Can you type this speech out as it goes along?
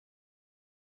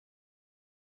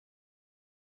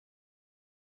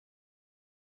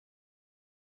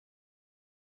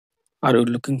Are you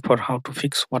looking for how to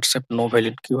fix WhatsApp no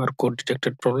valid QR code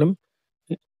detected problem?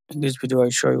 In this video, I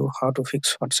show you how to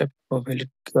fix WhatsApp no valid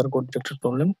QR code detected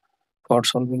problem. For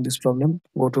solving this problem,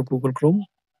 go to Google Chrome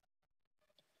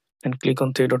and click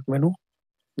on three dot menu.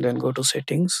 Then go to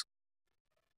settings.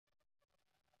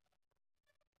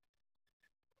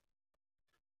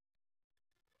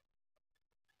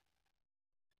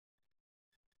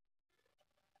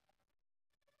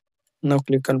 Now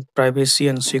click on privacy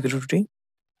and security.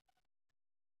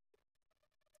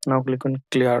 Now click on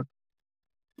clear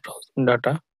browsing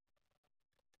data.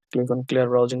 Click on clear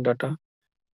browsing data.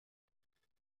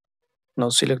 Now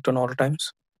select on all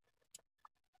times.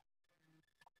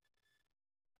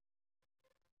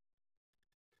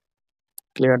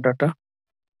 Clear data.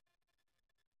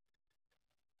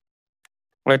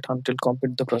 Wait until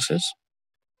complete the process.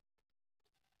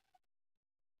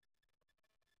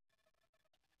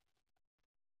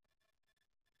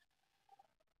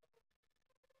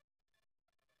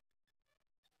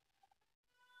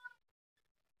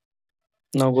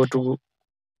 Now go to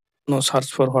now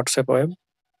search for WhatsApp web.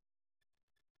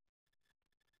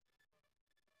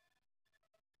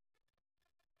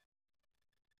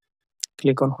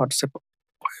 Click on WhatsApp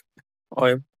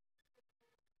web.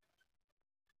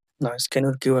 Now scan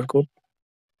your QR code.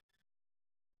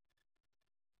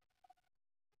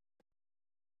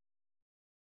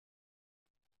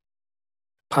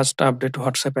 First update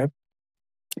WhatsApp app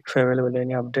if available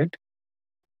any update.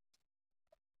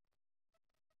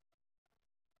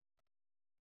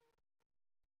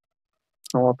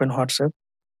 Now open WhatsApp.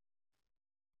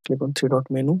 Click on three dot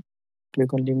menu.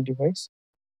 Click on link device.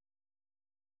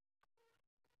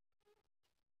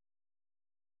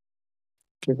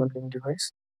 Click on link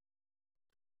device.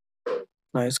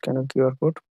 Now scan a QR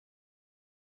code.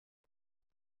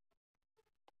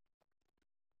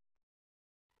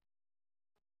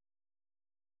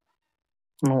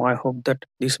 Now I hope that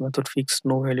this method fixed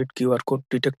no valid QR code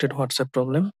detected WhatsApp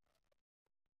problem.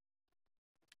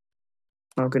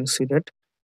 Now you can see that.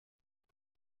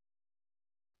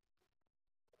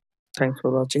 Thanks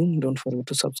for watching. Don't forget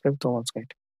to subscribe to Thomas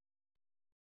Guide.